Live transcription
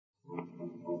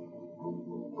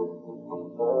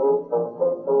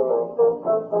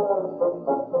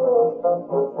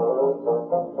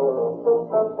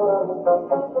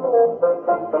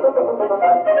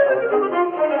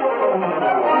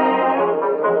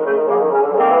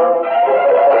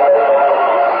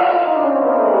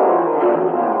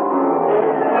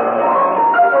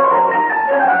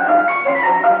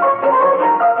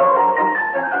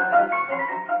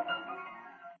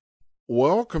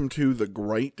welcome to the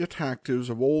Great Detectives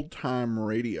of Old Time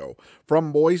Radio.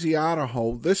 From Boise,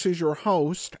 Idaho, this is your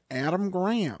host, Adam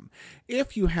Graham.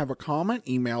 If you have a comment,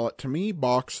 email it to me,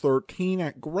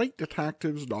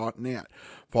 box13@greatdetectives.net.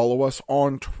 Follow us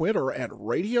on Twitter at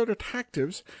Radio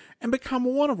Detectives and become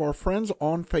one of our friends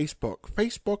on Facebook,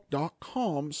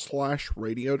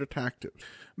 facebook.com/Radio Detectives.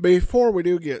 Before we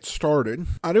do get started,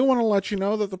 I do want to let you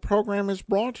know that the program is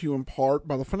brought to you in part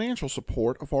by the financial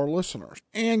support of our listeners.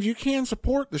 And you can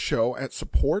support the show at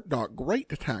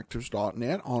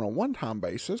support.greatdetectives.net on a one-time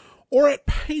basis or at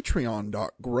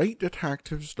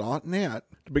patreon.greatdetectives.net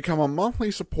to become a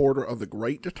monthly supporter of the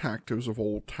Great Detectives of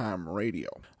Old Time Radio.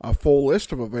 A full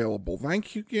list of available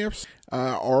thank you gifts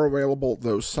are available at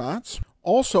those sites.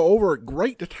 Also over at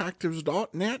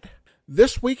greatdetectives.net,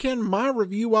 this weekend, my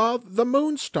review of The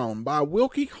Moonstone by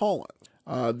Wilkie Collins,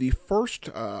 the first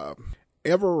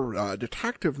ever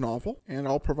detective novel, and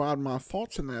I'll provide my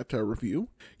thoughts in that review.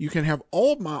 You can have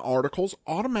all of my articles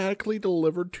automatically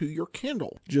delivered to your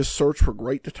Kindle. Just search for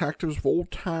Great Detectives of Old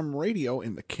Time Radio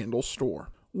in the Kindle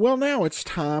store. Well, now it's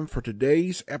time for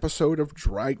today's episode of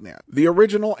Dragnet. The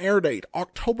original air date,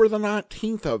 October the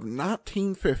 19th of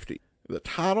 1950. The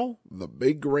title, The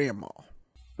Big Grandma.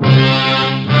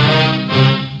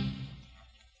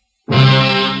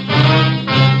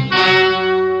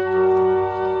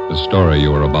 The story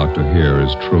you are about to hear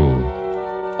is true.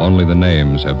 Only the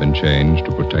names have been changed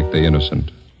to protect the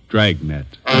innocent. Dragnet.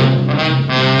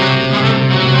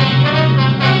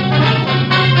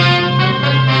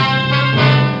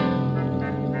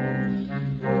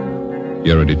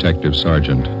 You're a detective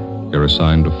sergeant. You're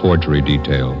assigned to forgery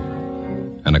detail.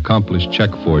 An accomplished check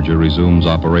forger resumes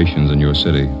operations in your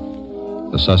city.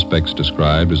 The suspect's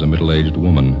described as a middle-aged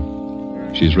woman.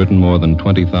 She's written more than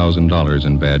 $20,000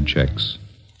 in bad checks.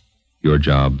 Your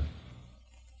job,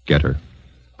 get her.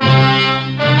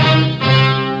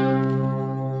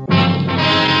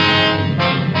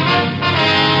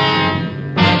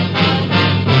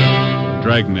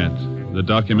 Dragnet, the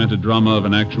documented drama of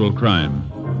an actual crime.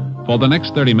 For the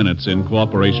next 30 minutes, in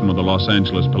cooperation with the Los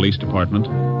Angeles Police Department,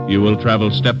 you will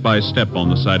travel step by step on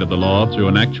the side of the law through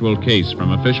an actual case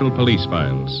from official police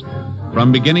files.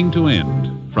 From beginning to end,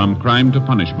 from crime to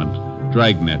punishment,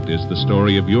 Dragnet is the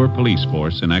story of your police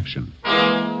force in action.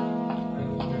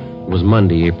 It was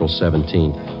Monday, April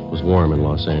 17th. It was warm in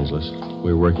Los Angeles.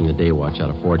 We were working the day watch out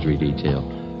of forgery detail.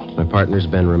 My partner's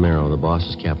Ben Romero. The boss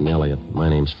is Captain Elliott. My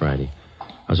name's Friday.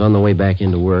 I was on the way back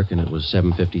into work, and it was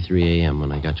 7:53 a.m.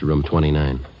 when I got to room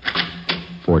 29.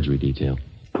 Forgery detail.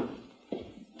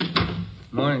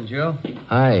 Morning, Joe.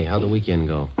 Hi, how'd the weekend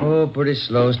go? Oh, pretty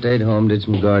slow. Stayed home, did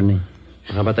some gardening.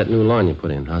 How about that new lawn you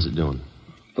put in? How's it doing?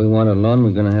 If we want a lawn,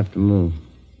 we're going to have to move.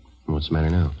 What's the matter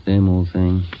now? Same old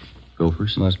thing.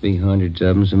 Gophers? Must be hundreds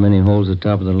of them. So many holes at the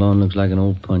top of the lawn looks like an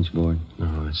old punch board.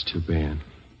 Oh, that's too bad.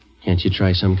 Can't you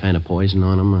try some kind of poison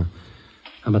on them? Or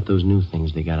how about those new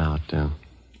things they got out?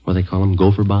 What do they call them?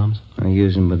 Gopher bombs? I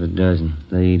use them by the dozen.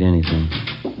 They eat anything.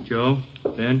 Joe?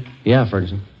 Ben? Yeah,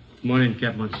 Ferguson. Morning,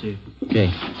 Captain. Let's see you.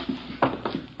 Okay.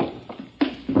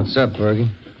 What's up, Fergie?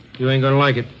 You ain't gonna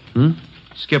like it.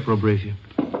 Skipper will brief you.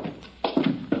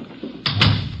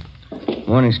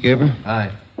 Morning, Skipper.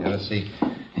 Hi. Have a seat.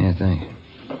 Yeah, thanks.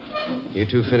 You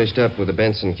two finished up with the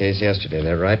Benson case yesterday, is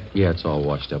that right? Yeah, it's all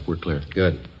washed up. We're clear.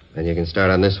 Good. Then you can start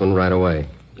on this one right away.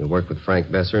 You'll work with Frank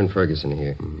Besser and Ferguson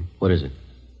here. What is it?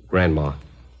 Grandma.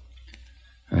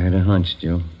 I had a hunch,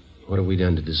 Joe. What have we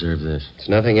done to deserve this? It's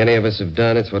nothing any of us have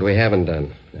done. It's what we haven't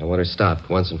done. I want her stopped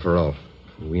once and for all.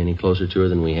 Are we any closer to her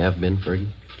than we have been, Fergie?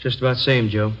 Just about same,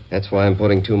 Joe. That's why I'm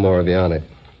putting 2 more of you on it.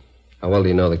 How well do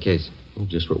you know the case? Well,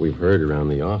 just what we've heard around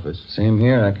the office. Same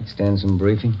here. I could stand some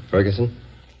briefing. Ferguson?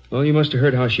 Well, you must have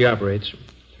heard how she operates.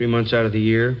 3 months out of the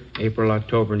year, April,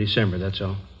 October, and December, that's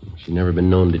all. She's never been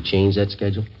known to change that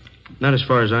schedule? Not as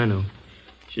far as I know.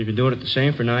 She's been doing it the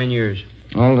same for 9 years.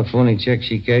 All the phony checks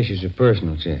she cashes are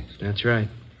personal checks. That's right.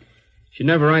 She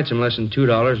never writes them less than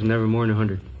 $2 and never more than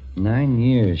 100. 9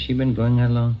 years. She been going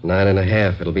that long?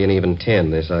 9.5. It'll be an even 10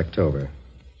 this October.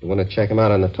 You want to check them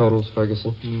out on the totals,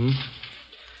 Ferguson?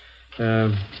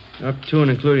 Up to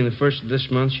and including the first of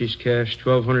this month, she's cashed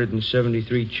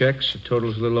 1,273 checks. The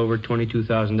total's a little over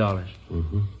 $22,000.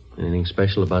 Anything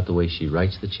special about the way she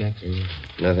writes the checks?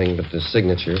 Nothing but the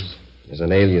signatures. There's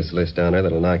an alias list on her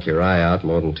that'll knock your eye out,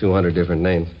 more than 200 different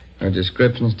names. Her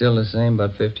description's still the same,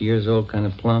 about 50 years old, kind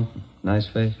of plump, nice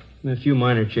face. A few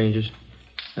minor changes.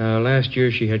 Last year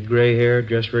she had gray hair,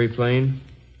 dressed very plain.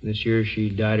 This year she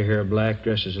dyed her hair black,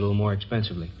 dresses a little more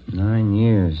expensively. 9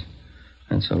 years.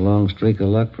 That's a long streak of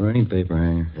luck for any paper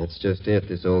hanger. That's just it.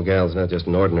 This old gal's not just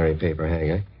an ordinary paper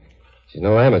hanger. She's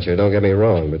no amateur, don't get me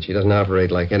wrong, but she doesn't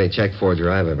operate like any check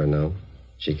forger I've ever known.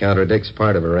 She contradicts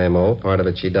part of her MO, part of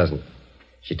it she doesn't.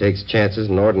 She takes chances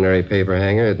an ordinary paper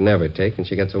hanger would never take, and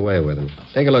she gets away with them.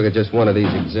 Take a look at just one of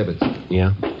these exhibits.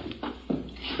 Yeah?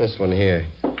 This one here.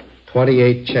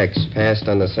 28 checks passed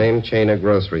on the same chain of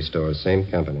grocery stores, same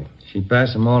company. She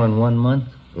passed them all in 1 month?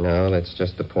 No, that's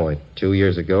just the point. 2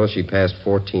 years ago, she passed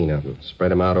 14 of them,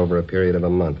 spread them out over a period of a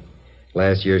month.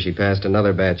 Last year, she passed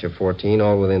another batch of 14,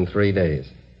 all within 3 days.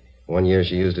 1 year,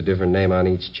 she used a different name on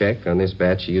each check. On this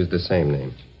batch, she used the same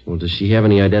name. Well, does she have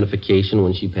any identification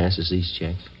when she passes these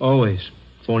checks? Always.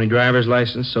 Phony driver's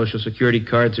license, social security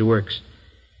cards, it works.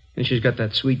 And she's got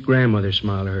that sweet grandmother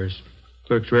smile of hers.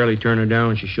 Clerks rarely turn her down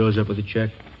when she shows up with a check.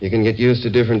 You can get used to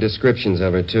different descriptions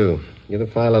of her, too. Give the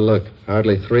file a look.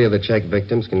 Hardly 3 of the check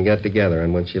victims can get together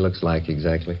on what she looks like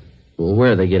exactly. Well,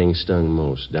 where are they getting stung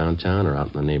most? Downtown or out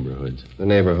in the neighborhoods? The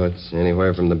neighborhoods,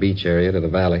 anywhere from the beach area to the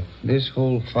valley. This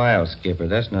whole file, Skipper,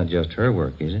 that's not just her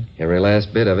work, is it? Every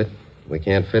last bit of it. We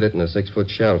can't fit it in a 6-foot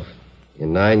shelf.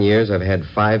 In 9 years, I've had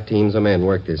 5 teams of men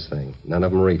work this thing. None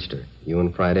of them reached her. You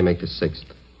and Friday make the 6th.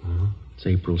 It's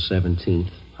April 17th.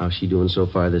 How's she doing so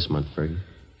far this month, Fergie?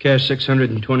 Cash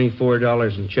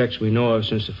 $624 in checks we know of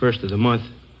since the first of the month.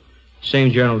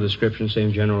 Same general description,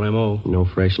 same general M.O. No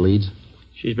fresh leads?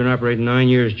 She's been operating 9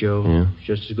 years, Joe. Yeah.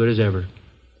 Just as good as ever.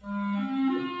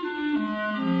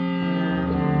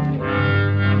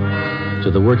 To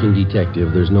the working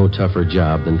detective, there's no tougher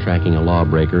job than tracking a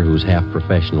lawbreaker who's half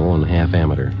professional and half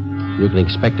amateur. You can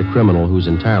expect a criminal who's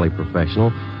entirely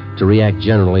professional to react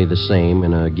generally the same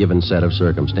in a given set of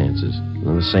circumstances.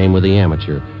 And the same with the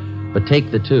amateur. But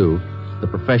take the two, the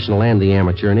professional and the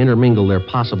amateur, and intermingle their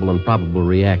possible and probable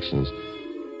reactions.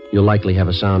 You'll likely have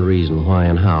a sound reason why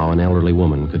and how an elderly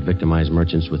woman could victimize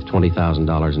merchants with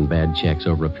 $20,000 in bad checks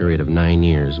over a period of 9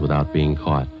 years without being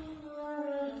caught.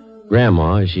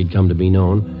 Grandma, as she'd come to be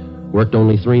known, worked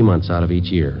only 3 months out of each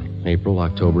year, April,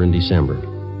 October, and December.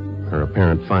 Her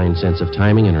apparent fine sense of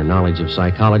timing and her knowledge of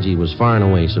psychology was far and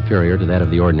away superior to that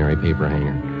of the ordinary paper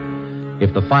hanger.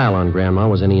 If the file on Grandma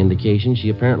was any indication, she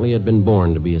apparently had been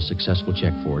born to be a successful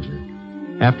check forger.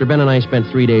 After Ben and I spent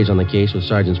 3 days on the case with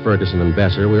Sergeants Ferguson and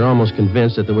Besser, we were almost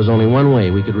convinced that there was only one way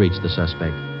we could reach the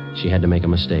suspect. She had to make a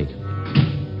mistake.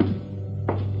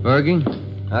 Fergie,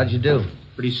 how'd you do?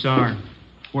 Pretty sour.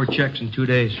 4 checks in 2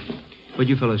 days. What'd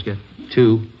you fellas get?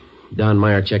 2. Don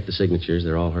Meyer checked the signatures.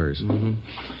 They're all hers. Mm-hmm.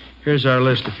 Here's our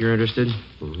list if you're interested.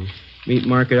 Mm-hmm. Meat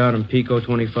market out in Pico,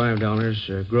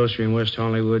 $25. Grocery in West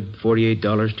Hollywood,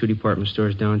 $48. 2 department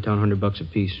stores downtown, $100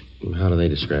 apiece. How do they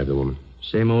describe the woman?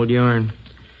 Same old yarn.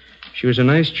 She was a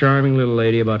nice, charming little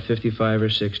lady, about 55 or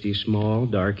 60, small,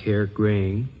 dark hair,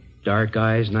 graying, dark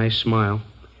eyes, nice smile.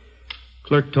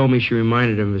 Clerk told me she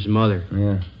reminded him of his mother.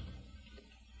 Yeah.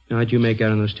 Now, how'd you make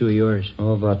out on those 2 of yours?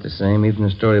 All about the same. Even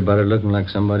the story about her looking like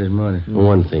somebody's mother.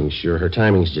 One thing's sure, her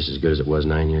timing's just as good as it was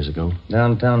 9 years ago.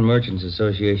 Downtown Merchants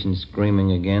Association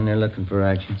screaming again. They're looking for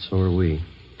action. So are we.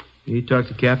 You talked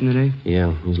to Captain today?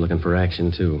 Yeah, he's looking for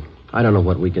action, too. I don't know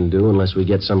what we can do unless we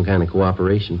get some kind of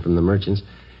cooperation from the merchants.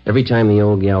 Every time the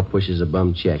old gal pushes a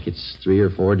bum check, it's 3 or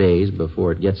 4 days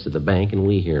before it gets to the bank, and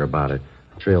we hear about it.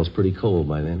 The trail's pretty cold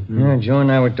by then. Yeah, Joe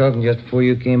and I were talking just before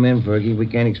you came in, Fergie. We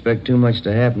can't expect too much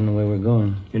to happen the way we're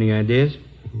going. Any ideas?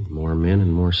 More men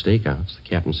and more stakeouts. The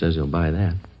captain says he'll buy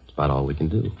that. That's about all we can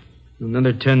do.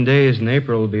 Another 10 days and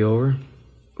April will be over.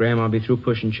 Grandma'll be through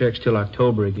pushing checks till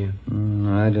October again.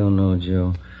 I don't know,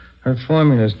 Joe. Her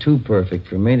formula's too perfect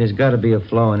for me. There's got to be a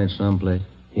flaw in it someplace.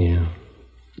 Yeah.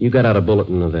 You got out a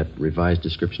bulletin of that revised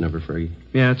description of her, Fergie?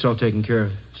 Yeah, it's all taken care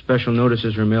of. Special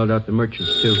notices were mailed out to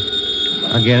merchants, too.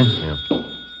 I get it? Yeah.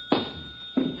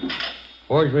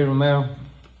 Forgery, Romero?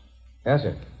 Yes,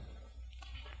 sir.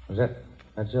 Was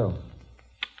that's so?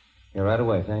 Yeah, right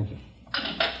away, thank you.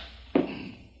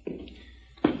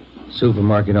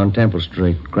 Supermarket on Temple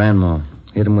Street. Grandma.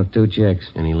 Hit him with 2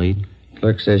 checks. Any lead?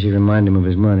 Clerk says she reminded him of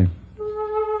his mother.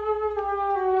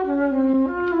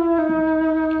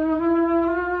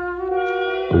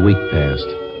 A week passed.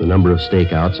 The number of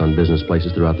stakeouts on business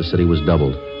places throughout the city was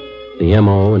doubled. The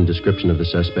M.O. and description of the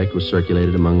suspect was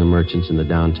circulated among the merchants in the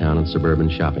downtown and suburban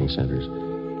shopping centers.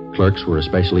 Clerks were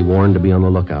especially warned to be on the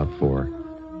lookout for.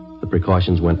 The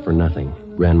precautions went for nothing.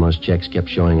 Grandma's checks kept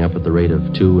showing up at the rate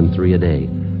of 2 and 3 a day.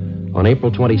 On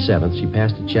April 27th, she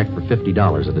passed a check for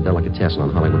 $50 at a delicatessen on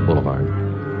Hollywood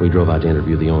Boulevard. We drove out to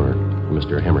interview the owner,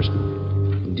 Mr.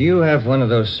 Hammerston. Do you have one of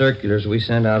those circulars we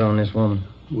sent out on this woman?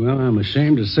 Well, I'm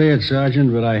ashamed to say it,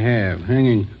 Sergeant, but I have,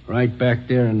 hanging right back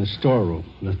there in the storeroom.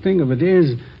 The thing of it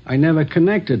is, I never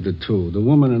connected the two, the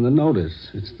woman and the notice.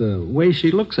 It's the way she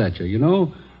looks at you, you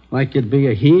know? like you'd be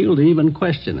a heel to even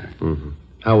question her. Mm-hmm.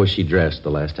 How was she dressed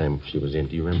the last time she was in?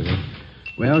 Do you remember that?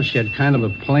 Well, she had kind of a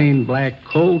plain black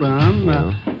coat on.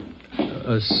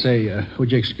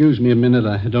 Would you excuse me a minute?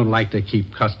 I don't like to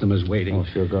keep customers waiting. Oh,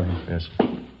 sure. Go ahead. Yes.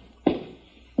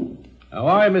 How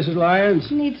are you, Mrs.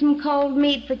 Lyons? Need some cold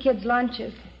meat for kids'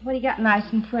 lunches. What do you got nice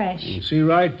and fresh? You see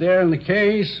right there in the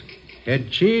case.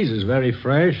 Head cheese is very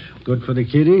fresh. Good for the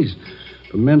kiddies.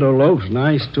 Pimento loaf's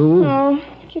nice, too. Oh,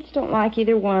 kids don't like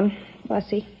either one.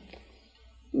 Fussy.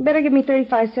 You better give me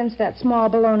 35 cents for that small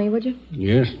bologna, would you?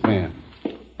 Yes, ma'am.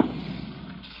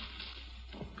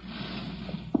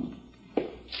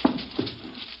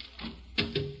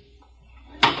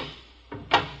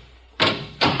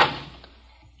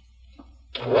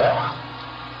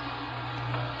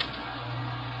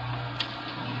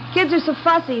 Kids are so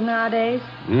fussy nowadays.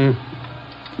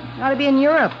 Ought to be in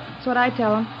Europe. That's what I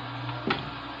tell them.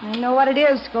 I know what it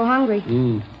is to go hungry.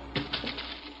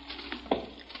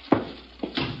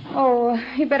 Oh,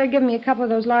 you better give me a couple of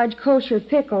those large kosher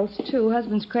pickles, too.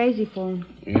 Husband's crazy for them.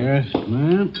 Yes,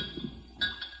 ma'am.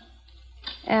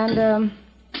 And a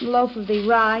loaf of the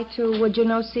rye, too, would you,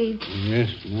 no seed? Yes,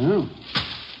 ma'am.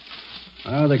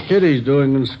 How are the kiddies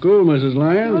doing in school, Mrs.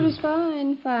 Lyons? Oh, just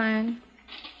fine.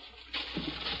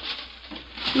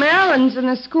 Marilyn's in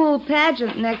the school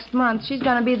pageant next month. She's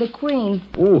going to be the queen.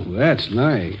 Oh, that's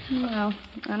nice. Well,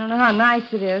 I don't know how nice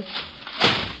it is.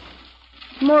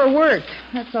 More work,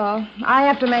 that's all. I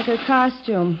have to make her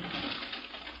costume.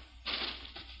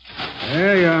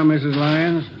 There you are, Mrs.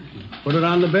 Lyons. Put it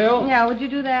on the bill? Yeah, would you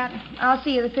do that? I'll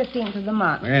see you the 15th of the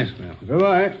month. Yes, ma'am.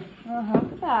 Goodbye.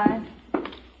 Goodbye.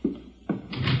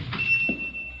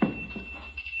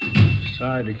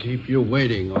 Sorry to keep you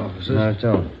waiting, officer. Not at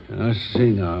all. Let's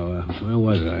see now. Where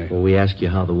was I? Well, we asked you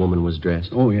how the woman was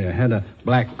dressed. Oh, yeah. Had a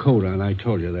black coat on. I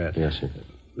told you that. Yes, sir.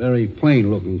 Very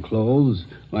plain-looking clothes,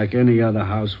 like any other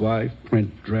housewife.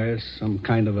 Print dress, some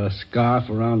kind of a scarf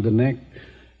around the neck.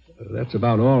 That's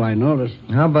about all I noticed.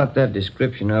 How about that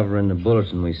description of her in the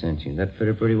bulletin we sent you? That fit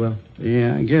her pretty well?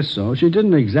 Yeah, I guess so. She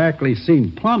didn't exactly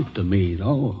seem plump to me,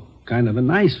 though. Kind of a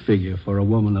nice figure for a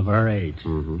woman of her age.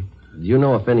 Mm-hmm. Do you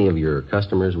know if any of your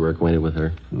customers were acquainted with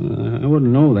her? I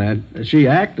wouldn't know that. She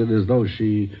acted as though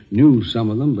she knew some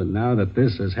of them, but now that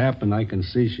this has happened, I can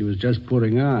see she was just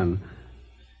putting on.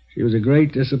 She was a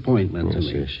great disappointment to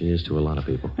me. Yes, she is to a lot of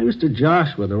people. I used to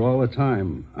josh with her all the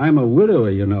time. I'm a widower,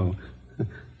 you know.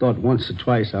 Thought once or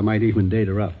twice I might even date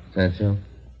her up. That so?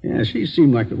 Yeah, she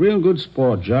seemed like a real good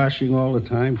sport, joshing all the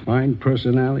time, fine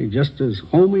personality, just as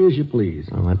homey as you please.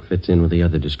 Well, that fits in with the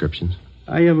other descriptions.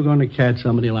 Are you ever going to catch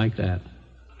somebody like that?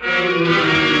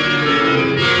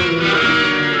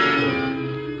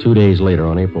 2 days later,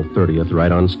 on April 30th,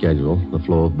 right on schedule, the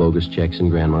flow of bogus checks in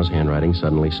Grandma's handwriting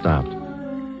suddenly stopped.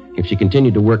 If she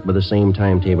continued to work by the same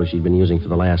timetable she'd been using for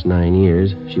the last 9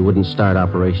 years, she wouldn't start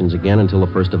operations again until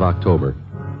the 1st of October.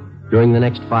 During the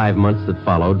next 5 months that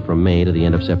followed, from May to the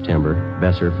end of September,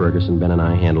 Besser, Ferguson, Ben, and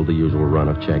I handled the usual run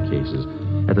of check cases.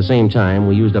 At the same time,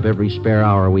 we used up every spare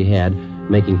hour we had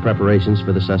making preparations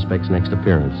for the suspect's next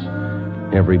appearance.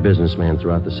 Every businessman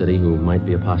throughout the city who might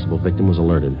be a possible victim was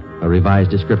alerted. A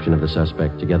revised description of the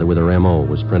suspect, together with her M.O.,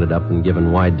 was printed up and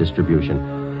given wide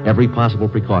distribution. Every possible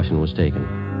precaution was taken.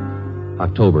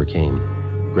 October came.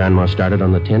 Grandma started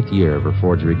on the 10th year of her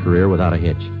forgery career without a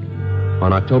hitch.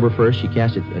 On October 1st, she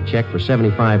cashed a check for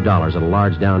 $75 at a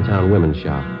large downtown women's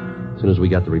shop. As soon as we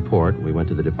got the report, we went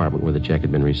to the department where the check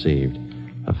had been received.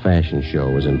 A fashion show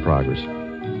was in progress.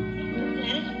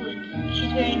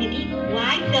 She's wearing a deep,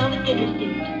 wide velvet dinner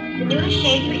suit, the newest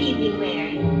shade for evening wear.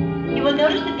 You will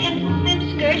notice the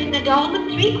pencil-thin skirt and the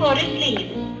dolman three-quarter sleeves.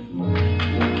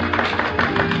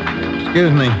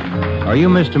 Excuse me. Are you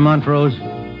Mr. Montrose?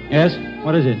 Yes?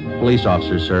 What is it? Police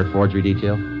officers, sir. Forgery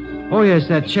detail. Oh, yes,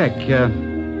 that check.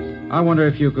 I wonder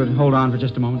if you could hold on for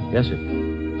just a moment. Yes, sir.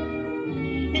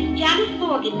 Miss Janice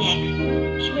Morgan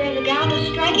next. She wears a gown of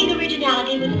striking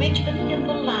originality with rich but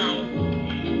simple lines.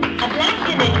 A black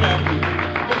dinner dress,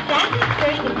 a satin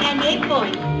skirt with pannier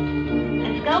points,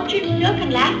 a sculptured silk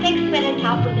and latex sweater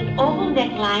top with an oval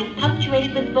neckline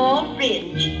punctuated with ball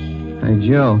fringe. Hey,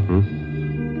 Joe.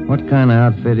 What kind of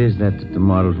outfit is that the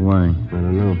model's wearing? I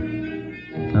don't know.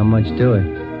 How much to it?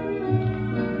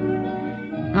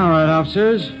 All right,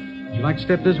 officers. Would you like to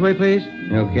step this way, please?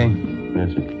 Okay.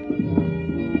 Yes, sir.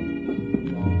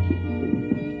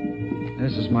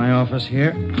 This is my office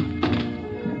here.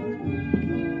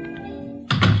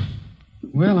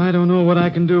 Well, I don't know what I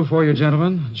can do for you,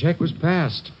 gentlemen. The check was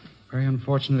passed. Very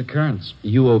unfortunate occurrence.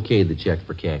 You okayed the check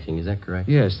for cashing, is that correct?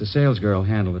 Yes, the sales girl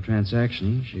handled the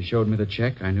transaction. She showed me the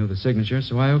check. I knew the signature,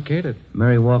 so I okayed it.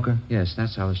 Mary Walker? Yes,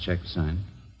 that's how this check was signed.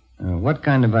 What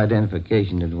kind of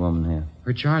identification did the woman have?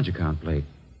 Her charge account plate.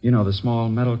 You know, the small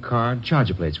metal card,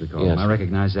 charger plates we call them. I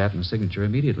recognize that in the signature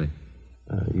immediately.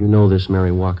 You know this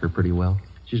Mary Walker pretty well?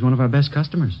 She's one of our best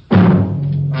customers.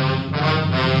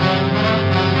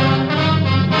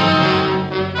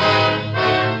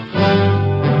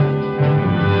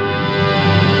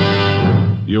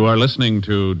 You are listening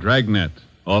to Dragnet,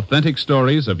 authentic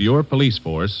stories of your police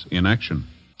force in action.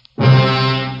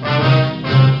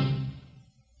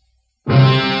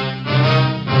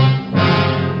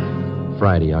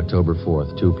 Friday, October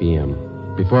 4th, 2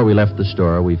 p.m. Before we left the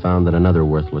store, we found that another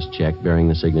worthless check bearing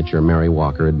the signature Mary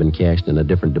Walker had been cashed in a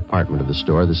different department of the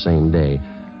store the same day.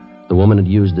 The woman had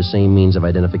used the same means of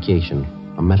identification,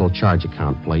 a metal charge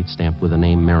account plate stamped with the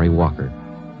name Mary Walker.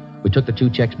 We took the two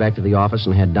checks back to the office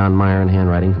and had Don Meyer in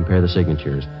handwriting compare the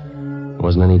signatures. There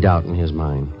wasn't any doubt in his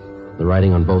mind. The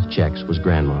writing on both checks was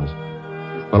Grandma's.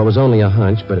 Well, it was only a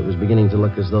hunch, but it was beginning to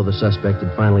look as though the suspect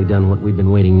had finally done what we'd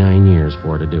been waiting 9 years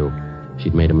for to do.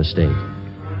 She'd made a mistake.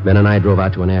 Ben and I drove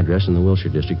out to an address in the Wilshire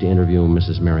district to interview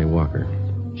Mrs. Mary Walker.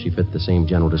 She fit the same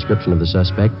general description of the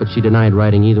suspect, but she denied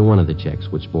writing either one of the checks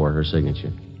which bore her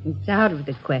signature. It's out of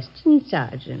the question,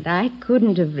 Sergeant. I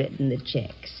couldn't have written the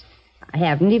checks. I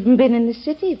haven't even been in the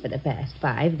city for the past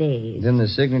 5 days. Then the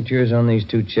signatures on these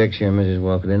two checks here, Mrs.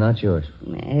 Walker, they're not yours.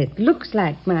 It looks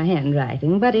like my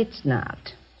handwriting, but it's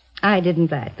not. I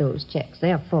didn't write those checks.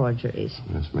 They're forgeries.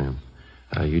 Yes, ma'am.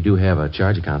 You do have a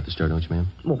charge account at the store, don't you, ma'am?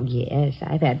 Oh, yes.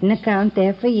 I've had an account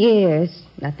there for years.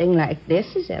 Nothing like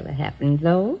this has ever happened,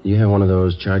 though. You have one of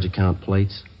those charge account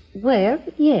plates? Well,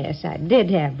 yes, I did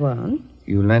have one.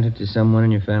 You lent it to someone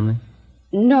in your family?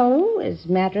 No, as a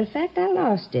matter of fact, I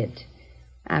lost it.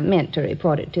 I meant to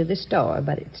report it to the store,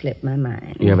 but it slipped my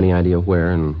mind. Do you have any idea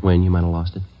where and when you might have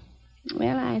lost it?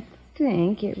 Well, I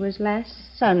think it was last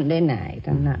Sunday night.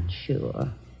 I'm not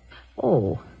sure.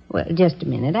 Oh, well, just a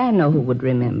minute. I know who would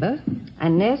remember.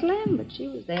 Inez Lambert. She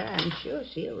was there. I'm sure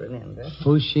she'll remember.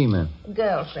 Who's she, ma'am? A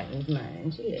girlfriend of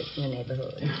mine. She lives in the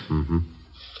neighborhood. Mm-hmm.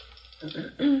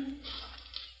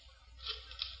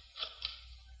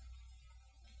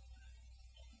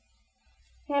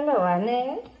 Hello,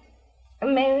 Inez.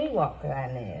 Mary Walker,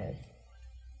 Inez.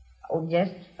 Oh,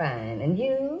 just fine. And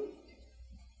you?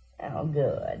 Oh,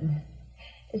 good.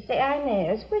 Say,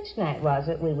 Inez, which night was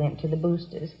it we went to the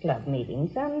Boosters Club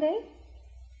meeting? Sunday?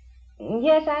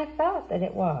 Yes, I thought that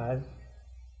it was.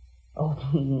 Oh,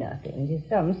 nothing. Just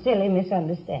some silly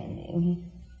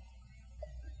misunderstanding.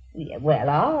 Yeah, well,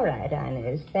 all right,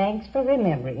 Inez. Thanks for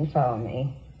remembering for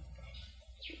me.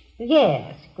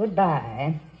 Yes,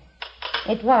 goodbye.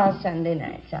 It was Sunday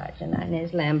night, Sergeant.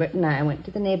 Inez Lambert and I went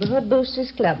to the neighborhood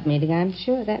Boosters Club meeting. I'm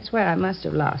sure that's where I must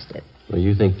have lost it. Well,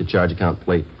 you think the charge account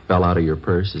plate fell out of your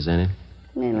purse, is that it?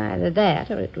 Well, either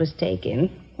that or it was taken.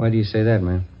 Why do you say that,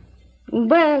 ma'am?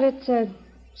 Well, it's a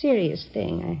serious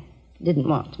thing. I didn't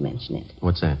want to mention it.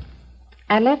 What's that?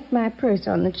 I left my purse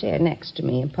on the chair next to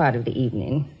me a part of the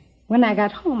evening. When I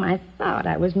got home, I thought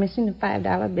I was missing a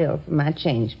 $5 bill from my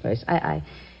change purse.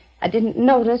 I didn't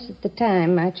notice at the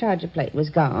time my charger plate was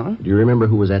gone. Do you remember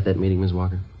who was at that meeting, Miss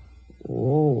Walker?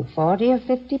 Oh, 40 or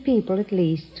 50 people at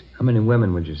least. How many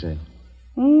women would you say?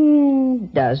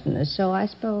 Dozen or so, I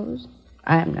suppose.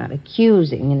 I'm not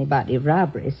accusing anybody of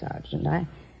robbery, Sergeant. I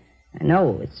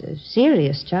know it's a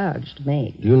serious charge to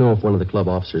make. Do you know if one of the club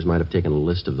officers might have taken a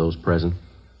list of those present?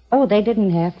 Oh, they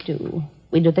didn't have to.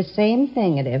 We do the same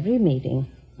thing at every meeting.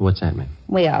 What's that, ma'am?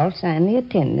 We all sign the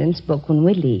attendance book when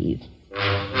we leave.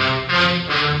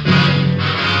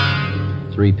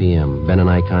 3 p.m. Ben and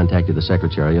I contacted the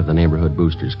secretary of the Neighborhood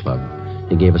Boosters Club.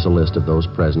 He gave us a list of those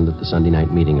present at the Sunday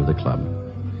night meeting of the club.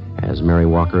 As Mary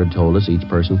Walker had told us, each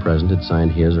person present had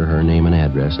signed his or her name and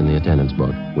address in the attendance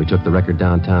book. We took the record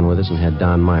downtown with us and had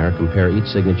Don Meyer compare each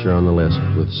signature on the list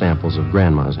with samples of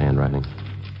Grandma's handwriting.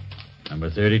 Number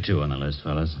 32 on the list,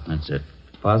 fellas. That's it.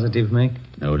 Positive, Mick?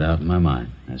 No doubt in my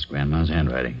mind. That's Grandma's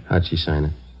handwriting. How'd she sign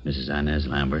it? Mrs. Inez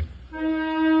Lambert.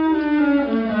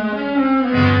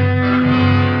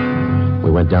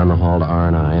 We went down the hall to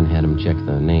R&I and had him check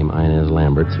the name Inez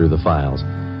Lambert through the files.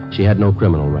 She had no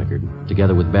criminal record.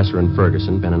 Together with Besser and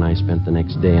Ferguson, Ben and I spent the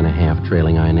next day and a half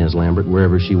trailing Inez Lambert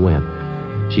wherever she went.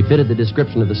 She fitted the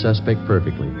description of the suspect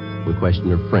perfectly. We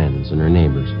questioned her friends and her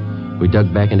neighbors. We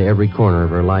dug back into every corner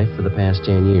of her life for the past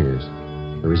 10 years.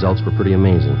 The results were pretty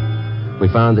amazing. We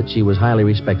found that she was highly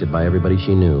respected by everybody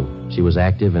she knew. She was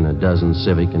active in a dozen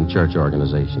civic and church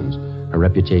organizations. Her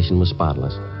reputation was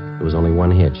spotless. There was only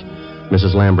one hitch.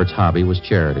 Mrs. Lambert's hobby was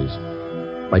charities.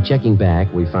 By checking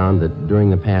back, we found that during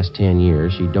the past 10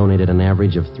 years, she donated an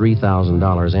average of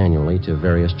 $3,000 annually to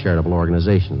various charitable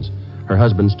organizations. Her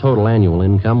husband's total annual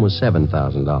income was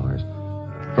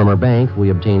 $7,000. From her bank, we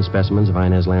obtained specimens of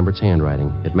Inez Lambert's handwriting.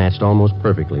 It matched almost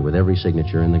perfectly with every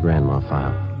signature in the grandma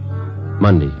file.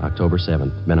 Monday, October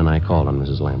 7th, Ben and I called on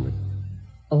Mrs. Lambert.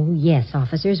 Oh, yes,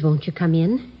 officers. Won't you come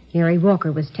in? Mary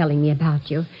Walker was telling me about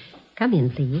you. Come in,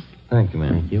 please. Thank you,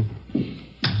 ma'am. Thank you.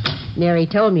 Mary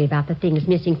told me about the things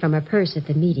missing from her purse at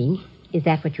the meeting. Is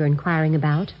that what you're inquiring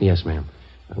about? Yes, ma'am.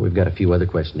 We've got a few other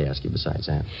questions to ask you besides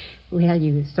that. Well,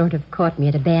 you sort of caught me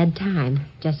at a bad time.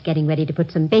 Just getting ready to put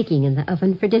some baking in the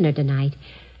oven for dinner tonight.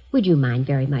 Would you mind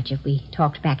very much if we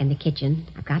talked back in the kitchen?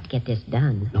 I've got to get this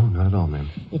done. No, not at all, ma'am.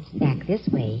 It's back this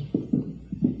way.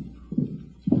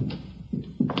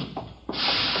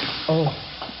 Oh,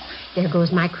 there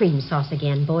goes my cream sauce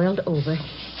again, boiled over.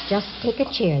 Just take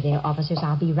a chair there, officers.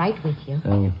 I'll be right with you.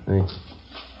 Thank you. Thanks.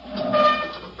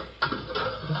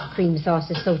 This cream sauce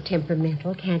is so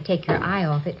temperamental, can't take your eye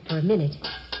off it for a minute.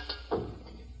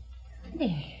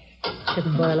 There.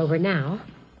 Shouldn't boil over now.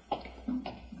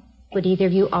 Would either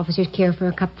of you officers care for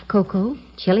a cup of cocoa?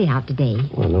 Chilly out today.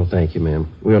 Well, no, thank you,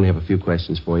 ma'am. We only have a few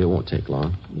questions for you. It won't take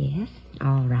long. Yes?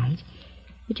 All right.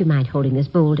 Would you mind holding this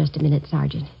bowl just a minute,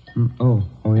 Sergeant? Oh,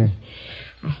 yeah.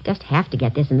 I just have to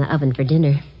get this in the oven for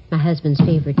dinner. My husband's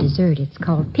favorite dessert. It's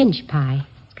called pinch pie.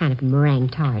 It's kind of a meringue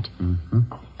tart. Mm-hmm.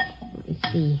 Let me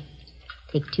see.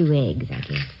 Take 2 eggs, I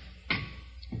guess.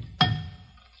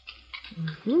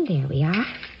 There we are.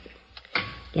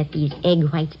 Get these egg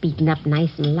whites beaten up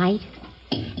nice and light.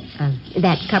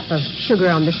 That cup of sugar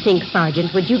on the sink,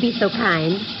 Sergeant. Would you be so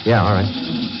kind? Yeah, all right.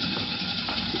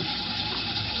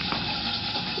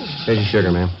 Here's your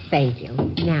sugar, ma'am. Thank you.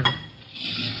 Now,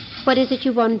 what is it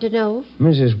you wanted to know?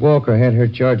 Mrs. Walker had her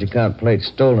charge account plate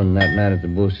stolen that night at the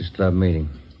Boosters Club meeting.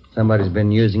 Somebody's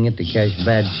been using it to cash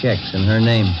bad checks in her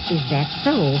name. Is that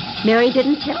so? Mary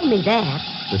didn't tell me that.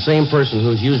 The same person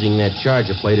who's using that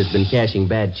charger plate has been cashing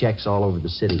bad checks all over the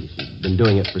city. He's been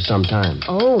doing it for some time.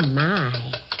 Oh, my.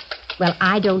 Well,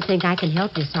 I don't think I can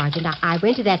help you, Sergeant. I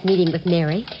went to that meeting with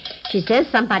Mary. She says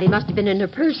somebody must have been in her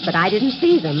purse, but I didn't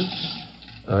see them.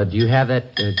 Do you have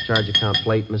that charge account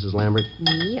plate, Mrs. Lambert?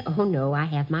 Me? Oh, no, I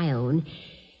have my own.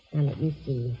 Now, let me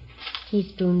see.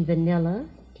 Teaspoon vanilla,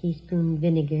 teaspoon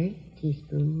vinegar,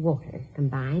 teaspoon water,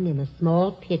 combined in a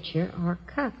small pitcher or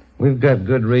cup. We've got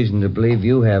good reason to believe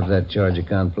you have that charge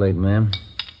account plate, ma'am.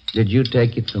 Did you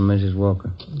take it from Mrs.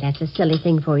 Walker? That's a silly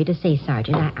thing for you to say,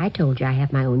 Sergeant. I told you I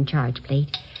have my own charge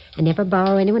plate. I never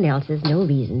borrow anyone else's, no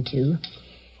reason to.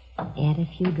 Add a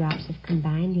few drops of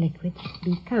combined liquid.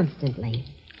 Beat constantly.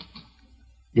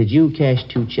 Did you cash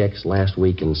 2 checks last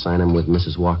week and sign them with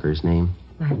Mrs. Walker's name?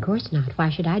 Why, of course not. Why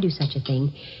should I do such a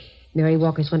thing? Mary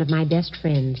Walker's one of my best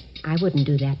friends. I wouldn't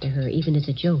do that to her, even as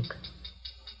a joke.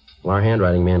 Well, our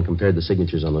handwriting man compared the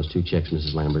signatures on those 2 checks,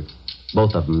 Mrs. Lambert.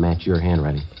 Both of them match your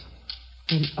handwriting.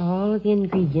 And all the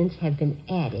ingredients have been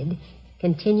added.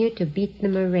 Continue to beat the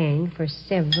meringue for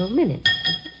several minutes.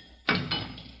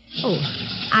 Oh,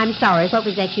 I'm sorry. What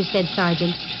was that you said,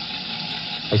 Sergeant?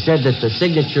 I said that the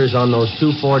signatures on those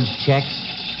 2 forged checks,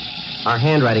 our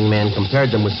handwriting man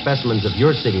compared them with specimens of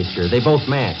your signature. They both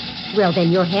match. Well,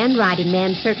 then your handwriting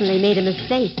man certainly made a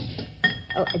mistake.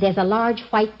 Oh, there's a large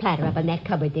white platter up in that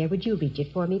cupboard there. Would you reach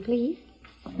it for me, please?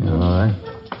 All right.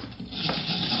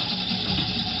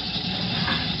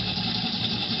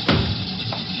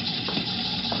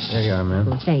 There you are, ma'am.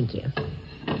 Oh, thank you.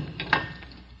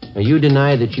 Now, you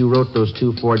deny that you wrote those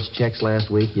 2 forged checks last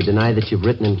week? You deny that you've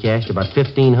written and cashed about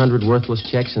 1,500 worthless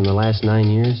checks in the last 9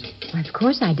 years? Well, of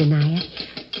course I deny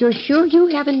it. You're sure you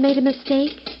haven't made a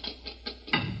mistake?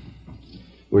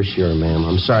 We're sure, ma'am.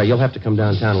 I'm sorry. You'll have to come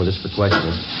downtown with us for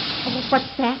questioning. Oh,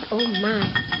 what's that? Oh,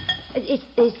 my.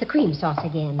 It's the cream sauce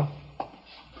again.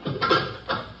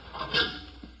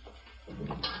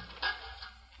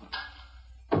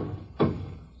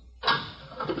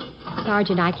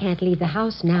 Sergeant, I can't leave the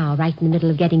house now, right in the middle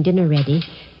of getting dinner ready.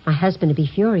 My husband would be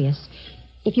furious.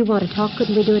 If you want to talk,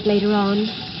 couldn't we do it later on?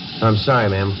 I'm sorry,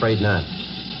 ma'am. Afraid not.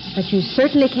 But you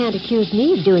certainly can't accuse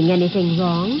me of doing anything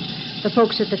wrong. The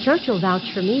folks at the church will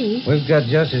vouch for me. We've got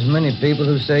just as many people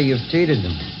who say you've cheated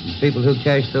them. People who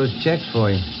cash those checks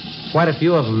for you. Quite a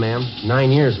few of them, ma'am.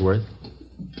 9 years' worth.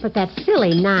 But that's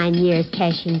silly, 9 years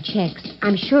cashing checks.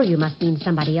 I'm sure you must mean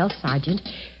somebody else, Sergeant.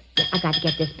 I've got to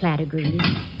get this platter greased.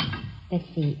 Let's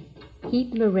see.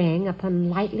 Heat meringue upon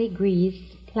lightly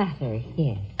greased platter.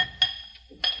 Here.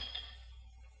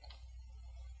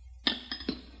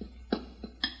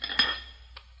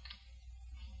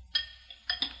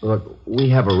 Look, we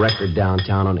have a record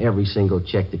downtown on every single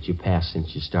check that you passed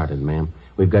since you started, ma'am.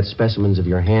 We've got specimens of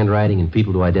your handwriting and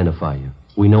people to identify you.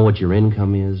 We know what your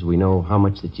income is. We know how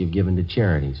much that you've given to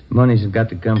charities. Money's got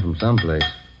to come from someplace.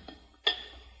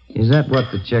 Is that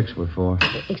what the checks were for?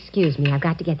 Excuse me, I've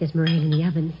got to get this meringue in the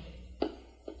oven.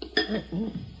 Let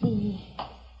me see.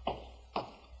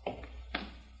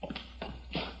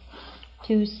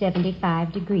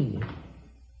 275 degrees.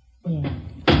 Yeah.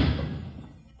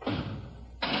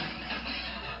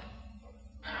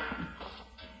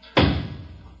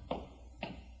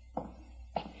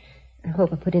 I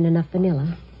hope I put in enough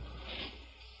vanilla.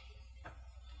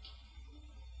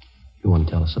 You want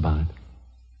to tell us about it?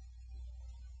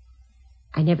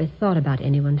 I never thought about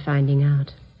anyone finding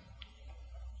out.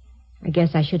 I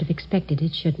guess I should have expected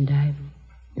it, shouldn't I?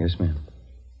 Yes, ma'am.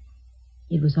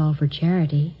 It was all for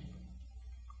charity.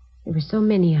 There were so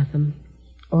many of them.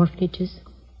 Orphanages,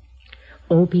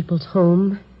 Old People's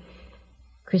Home,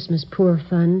 Christmas Poor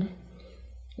Fund,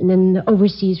 and then the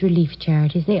overseas relief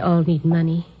charities. They all need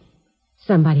money.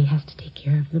 Somebody has to take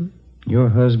care of them. Your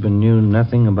husband knew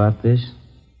nothing about this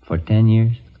for 10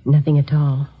 years? Nothing at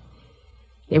all.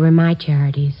 They were my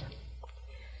charities.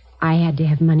 I had to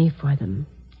have money for them.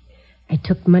 I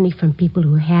took money from people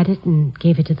who had it and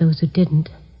gave it to those who didn't.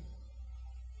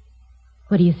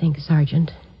 What do you think,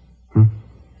 Sergeant?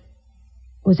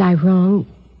 Was I wrong?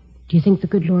 Do you think the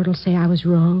good Lord will say I was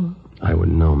wrong? I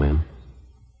wouldn't know, ma'am.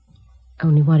 I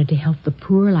only wanted to help the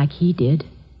poor like he did.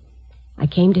 I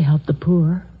came to help the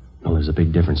poor. Well, there's a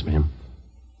big difference, ma'am.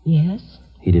 Yes?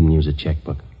 He didn't use a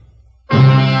checkbook.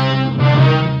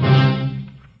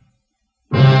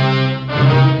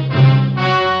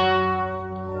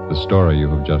 The story you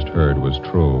have just heard was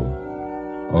true.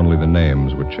 Only the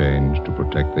names were changed to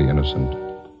protect the innocent.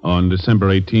 On December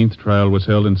 18th, trial was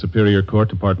held in Superior Court,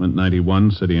 Department 91,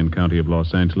 City and County of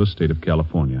Los Angeles, State of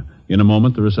California. In a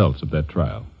moment, the results of that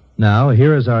trial. Now,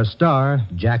 here is our star,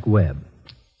 Jack Webb.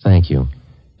 Thank you.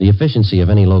 The efficiency of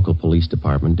any local police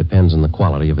department depends on the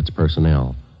quality of its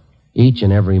personnel. Each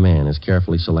and every man is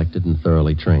carefully selected and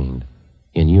thoroughly trained.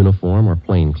 In uniform or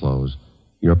plain clothes,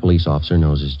 your police officer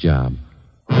knows his job.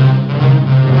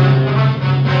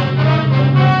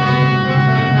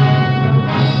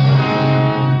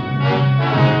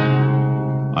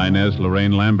 Inez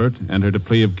Lorraine Lambert entered a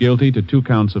plea of guilty to 2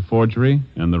 counts of forgery,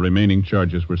 and the remaining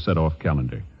charges were set off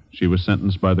calendar. She was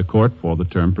sentenced by the court for the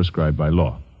term prescribed by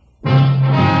law.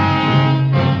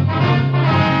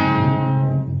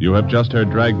 You have just heard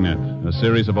Dragnet, a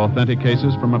series of authentic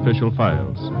cases from official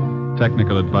files.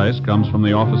 Technical advice comes from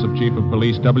the Office of Chief of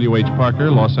Police W.H.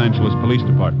 Parker, Los Angeles Police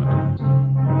Department.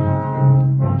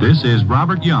 This is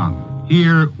Robert Young.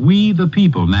 Hear We the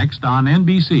People next on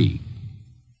NBC.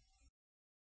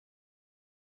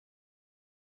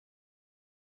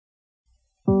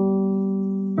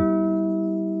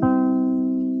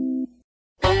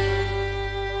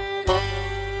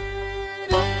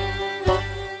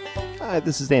 Hi,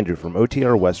 this is Andrew from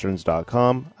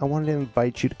OTRWesterns.com. I wanted to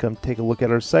invite you to come take a look at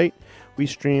our site. We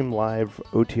stream live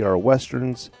OTR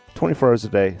Westerns 24 hours a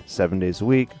day, 7 days a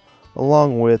week,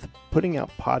 along with putting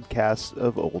out podcasts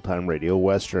of old-time radio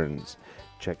westerns.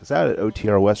 Check us out at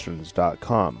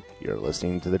OTRWesterns.com. You're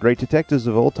listening to The Great Detectives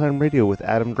of Old-Time Radio with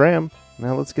Adam Graham.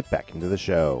 Now let's get back into the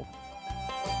show.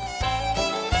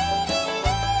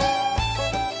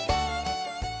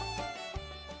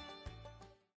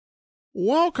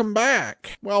 Welcome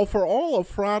back. Well, for all of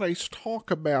Friday's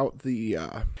talk about the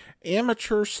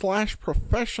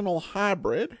amateur/professional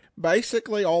hybrid,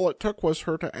 basically all it took was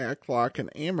her to act like an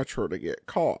amateur to get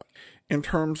caught, in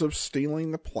terms of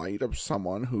stealing the plate of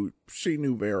someone who she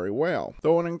knew very well.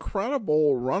 Though an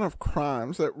incredible run of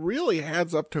crimes that really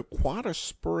adds up to quite a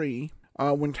spree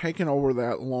when taken over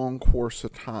that long course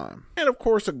of time. And of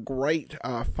course, a great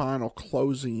final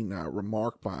closing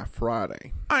remark by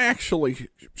Friday. I actually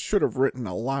should have written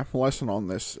a life lesson on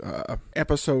this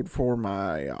episode for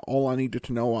my All I Needed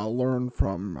to Know I Learned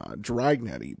from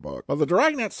Dragnet ebook. Well, the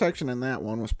Dragnet section in that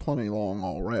one was plenty long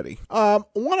already.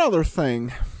 One other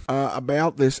thing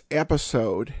about this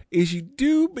episode is you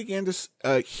do begin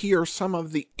to hear some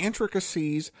of the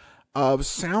intricacies of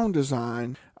sound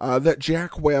design that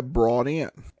Jack Webb brought in,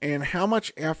 and how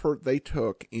much effort they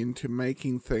took into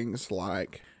making things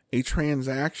like a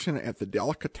transaction at the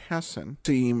delicatessen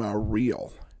seem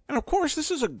real. And of course,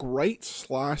 this is a great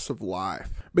slice of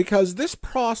life, because this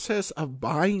process of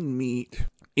buying meat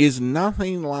is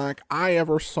nothing like I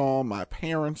ever saw my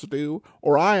parents do,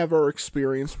 or I ever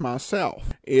experienced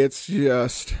myself. It's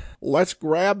just, let's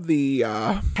grab the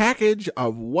package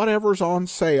of whatever's on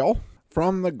sale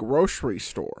from the grocery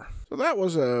store. So that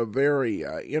was a very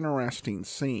interesting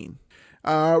scene.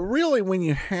 Really, when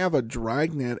you have a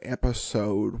Dragnet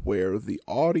episode where the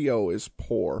audio is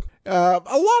poor, A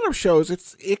lot of shows,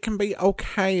 it can be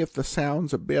okay if the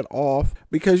sound's a bit off,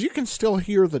 because you can still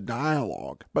hear the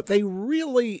dialogue. But they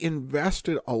really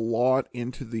invested a lot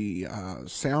into the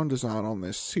sound design on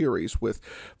this series, with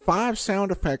 5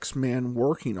 sound effects men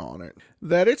working on it,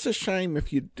 that it's a shame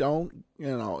if you don't,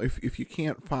 if you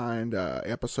can't find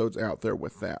episodes out there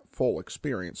with that full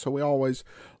experience. So we always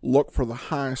look for the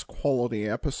highest quality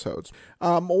episodes.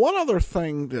 One other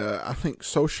thing I think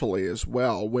socially as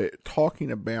well, with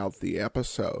talking about the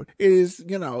episode, is,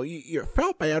 you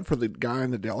felt bad for the guy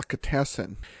in the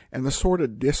delicatessen and the sort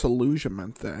of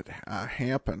disillusionment that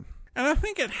happened. And I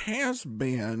think it has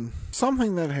been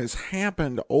something that has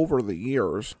happened over the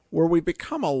years, where we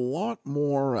become a lot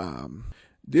more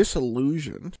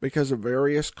disillusioned because of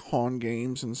various con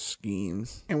games and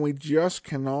schemes, and we just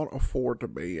cannot afford to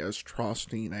be as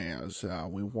trusting as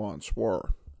we once were.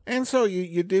 And so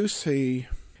you do see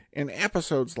in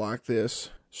episodes like this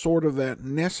sort of that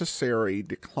necessary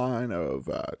decline of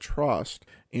trust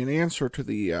in answer to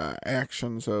the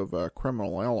actions of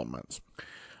criminal elements.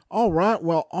 All right,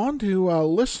 well, on to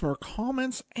listener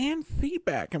comments and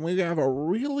feedback. And we have a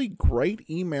really great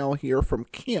email here from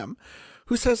Kim,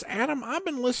 who says, Adam, I've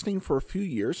been listening for a few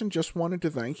years and just wanted to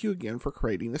thank you again for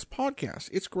creating this podcast.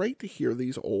 It's great to hear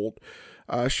these old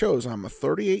shows. I'm a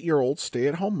 38-year-old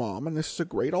stay-at-home mom, and this is a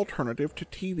great alternative to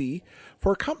TV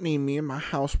for accompanying me in my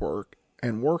housework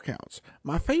and workouts.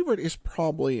 My favorite is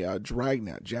probably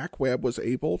Dragnet. Jack Webb was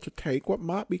able to take what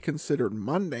might be considered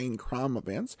mundane crime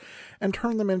events and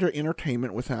turn them into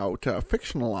entertainment without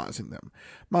fictionalizing them.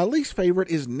 My least favorite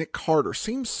is Nick Carter.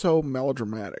 Seems so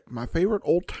melodramatic. My favorite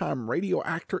old-time radio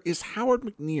actor is Howard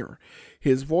McNear.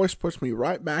 His voice puts me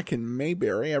right back in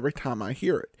Mayberry every time I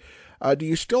hear it. Do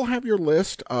you still have your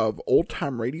list of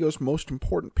old-time radio's most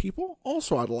important people?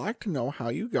 Also, I'd like to know how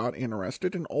you got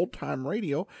interested in old-time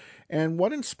radio and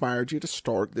what inspired you to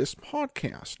start this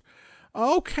podcast.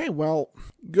 Okay, well,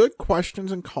 good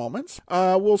questions and comments.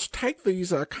 We'll take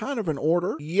these kind of in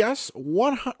order. Yes,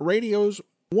 radio's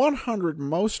 100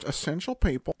 Most Essential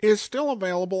People is still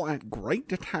available at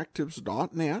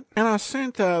greatdetectives.net, and I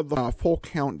sent the full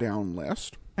countdown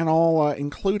list, and I'll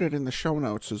include it in the show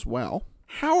notes as well.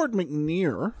 Howard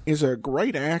McNear is a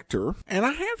great actor, and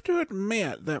I have to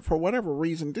admit that for whatever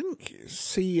reason didn't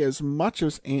see as much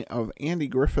of Andy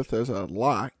Griffith as I'd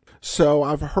like. So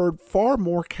I've heard far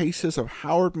more cases of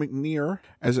Howard McNear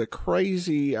as a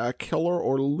crazy killer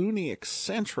or loony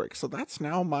eccentric, so that's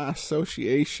now my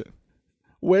association,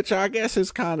 which I guess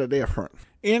is kind of different.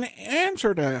 In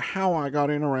answer to how I got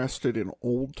interested in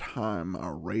old-time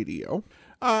radio,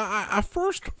 I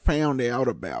first found out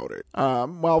about it.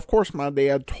 Well, of course, my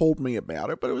dad told me about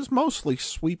it, but it was mostly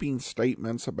sweeping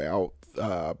statements about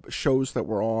shows that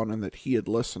were on and that he had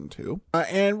listened to.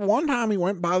 And one time he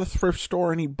went by the thrift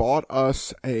store and he bought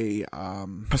us a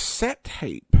cassette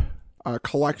tape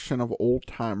collection of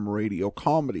old-time radio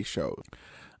comedy shows.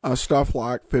 Stuff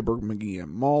like Fibber, McGee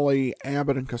and Molly,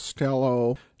 Abbott and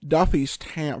Costello, Duffy's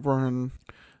Tavern.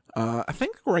 I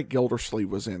think the Great Gildersleeve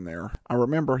was in there. I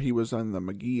remember he was in the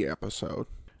McGee episode.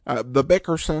 The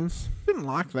Bickersons, didn't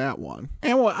like that one.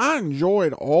 And well, I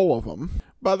enjoyed all of them,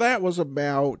 but that was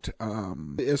about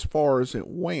as far as it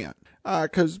went.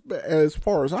 Because as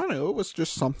far as I know, it was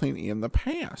just something in the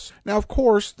past. Now, of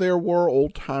course, there were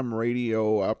old-time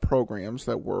radio programs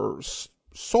that were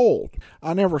sold.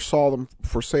 I never saw them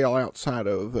for sale outside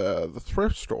of the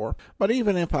thrift store, but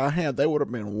even if I had, they would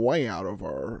have been way out of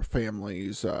our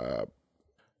family's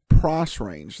price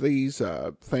range. These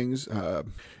things,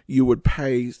 you would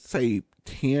pay, say,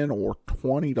 $10 or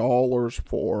 $20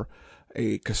 for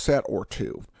a cassette or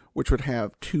two, which would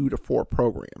have 2 to 4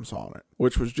 programs on it,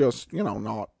 which was just,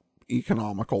 not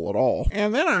economical at all.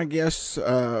 And then I guess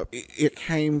it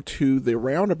came to the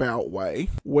roundabout way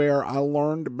where I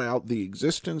learned about the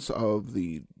existence of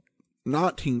the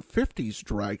 1950s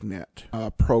Dragnet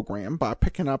program by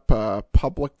picking up a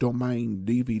public domain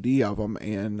DVD of them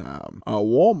in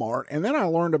Walmart. And then I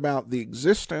learned about the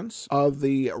existence of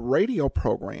the radio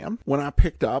program when I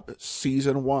picked up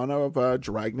season 1 of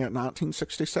Dragnet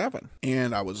 1967.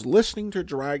 And I was listening to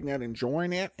Dragnet,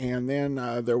 enjoying it, and then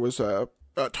there was a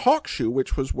talk show,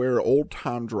 which was where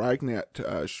old-time Dragnet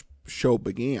show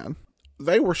began.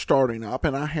 They were starting up,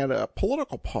 and I had a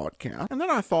political podcast. And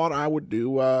then I thought I would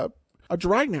do a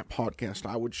Dragnet podcast.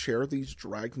 I would share these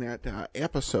Dragnet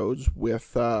episodes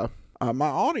with my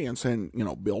audience and,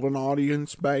 build an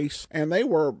audience base. And they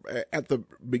were, at the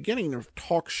beginning of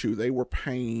talk show, they were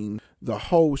paying the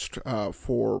host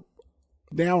for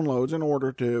downloads in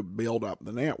order to build up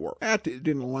the network. That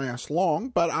didn't last long,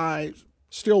 but I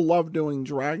still loved doing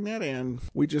Dragnet, and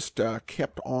we just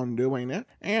kept on doing it.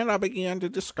 And I began to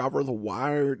discover the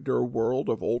wider world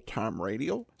of old-time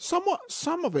radio,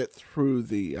 some of it through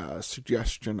the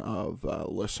suggestion of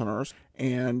listeners,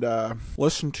 and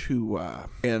listened to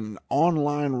an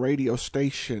online radio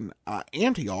station,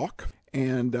 Antioch,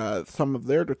 and some of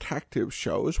their detective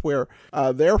shows, where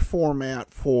their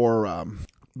format for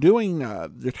doing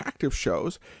detective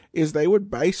shows is they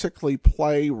would basically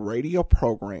play radio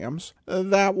programs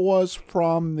that was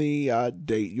from the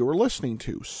date you were listening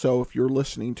to. So if you're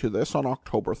listening to this on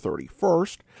October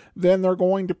 31st, then they're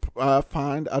going to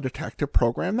find a detective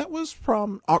program that was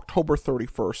from October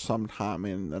 31st sometime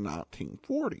in the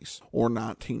 1940s or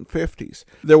 1950s.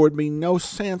 There would be no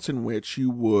sense in which you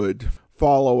would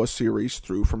follow a series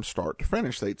through from start to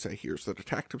finish. They'd say, here's the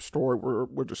detective story,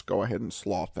 we'll just go ahead and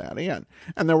slot that in.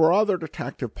 And there were other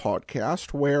detective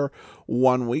podcasts where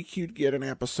one week you'd get an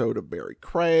episode of Barry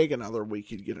Craig, another week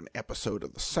you'd get an episode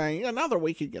of The Saint, another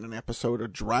week you'd get an episode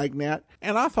of Dragnet.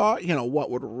 And I thought,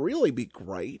 what would really be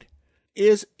great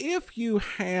is if you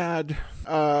had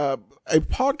a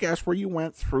podcast where you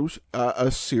went through a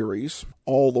series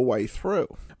all the way through.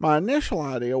 My initial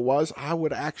idea was I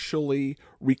would actually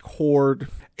record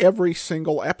every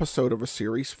single episode of a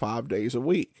series 5 days a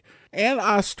week. And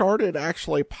I started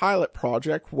actually a pilot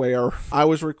project where I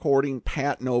was recording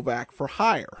Pat Novak for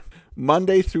Hire.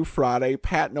 Monday through Friday,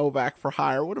 Pat Novak for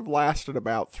Hire would have lasted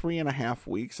about 3.5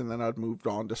 weeks, and then I'd moved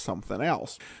on to something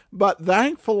else. But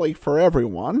thankfully for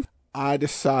everyone, I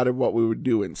decided what we would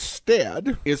do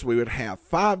instead is we would have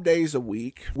 5 days a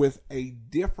week with a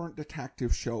different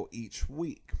detective show each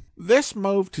week. This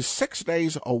moved to 6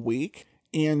 days a week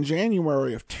in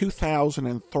January of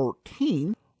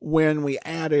 2013 when we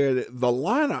added the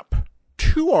lineup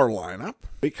to our lineup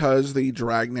because the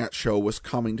Dragnet show was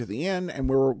coming to the end, and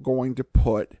we were going to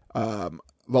put the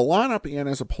lineup in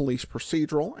as a police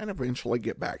procedural and eventually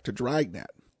get back to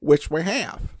Dragnet, which we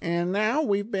have. And now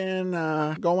we've been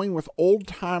going with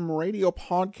old-time radio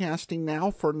podcasting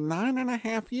now for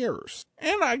 9.5 years.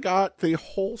 And I got the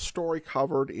whole story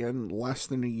covered in less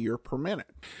than a year per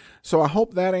minute. So I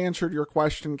hope that answered your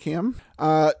question, Kim.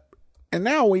 And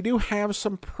now we do have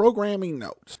some programming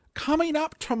notes. Coming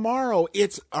up tomorrow,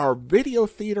 it's our video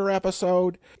theater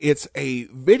episode. It's a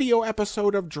video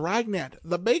episode of Dragnet,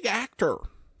 The Big Actor.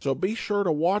 So be sure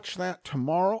to watch that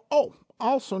tomorrow. Oh,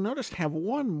 also noticed have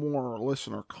one more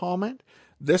listener comment.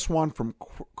 This one from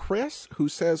Chris, who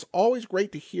says, always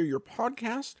great to hear your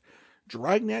podcast.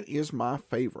 Dragnet is my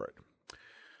favorite.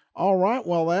 All right,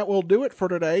 well, that will do it for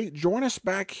today. Join us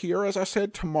back here, as I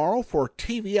said, tomorrow for a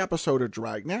TV episode of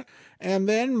Dragnet. And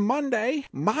then Monday,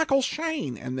 Michael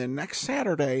Shane. And then next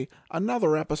Saturday,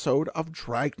 another episode of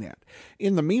Dragnet.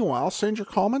 In the meanwhile, send your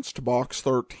comments to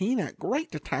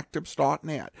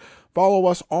box13@greatdetectives.net. Follow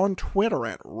us on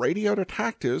Twitter @Radio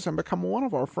Detectives and become one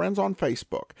of our friends on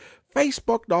Facebook.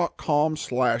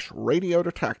 Facebook.com/Radio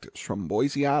Detectives. From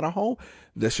Boise, Idaho,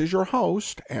 this is your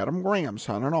host, Adam Graham,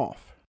 signing off.